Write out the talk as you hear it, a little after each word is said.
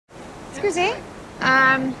Scusi?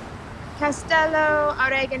 Castello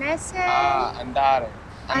Oreganese? Andare.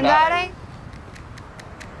 Andare?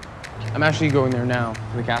 I'm actually going there now,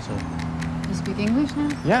 to the castle. You speak English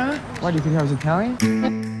now? Yeah? Why, do you think I was Italian?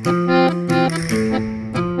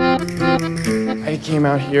 I came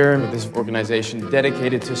out here with this organization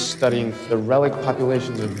dedicated to studying the relic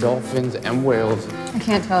populations of dolphins and whales. I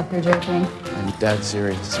can't tell if you're joking. I'm dead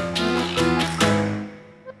serious.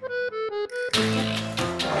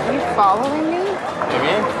 Are you following me?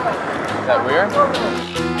 Maybe? Is that weird?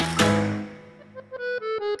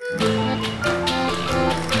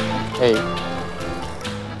 Hey.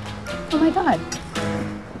 Oh my God.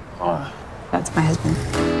 Oh. That's my husband.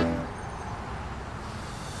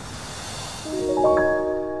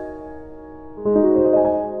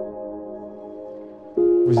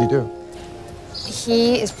 What does he do?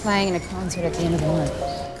 He is playing in a concert at the end of the month.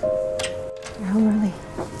 You're home early.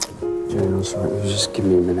 Jane, I'm sorry. Just give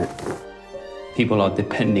me a minute. People are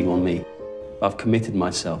depending on me. I've committed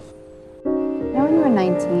myself. You know when you were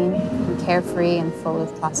 19 and carefree and full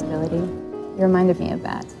of possibility? You reminded me of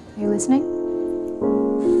that. Are you listening?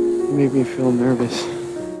 You make me feel nervous.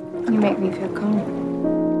 You make me feel calm.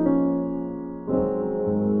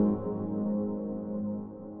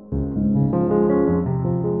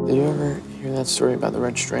 Did you ever hear that story about the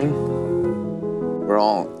red string? We're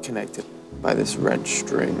all connected by this red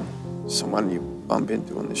string. Someone you bump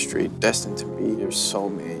into on the street, destined to be your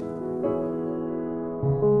soulmate.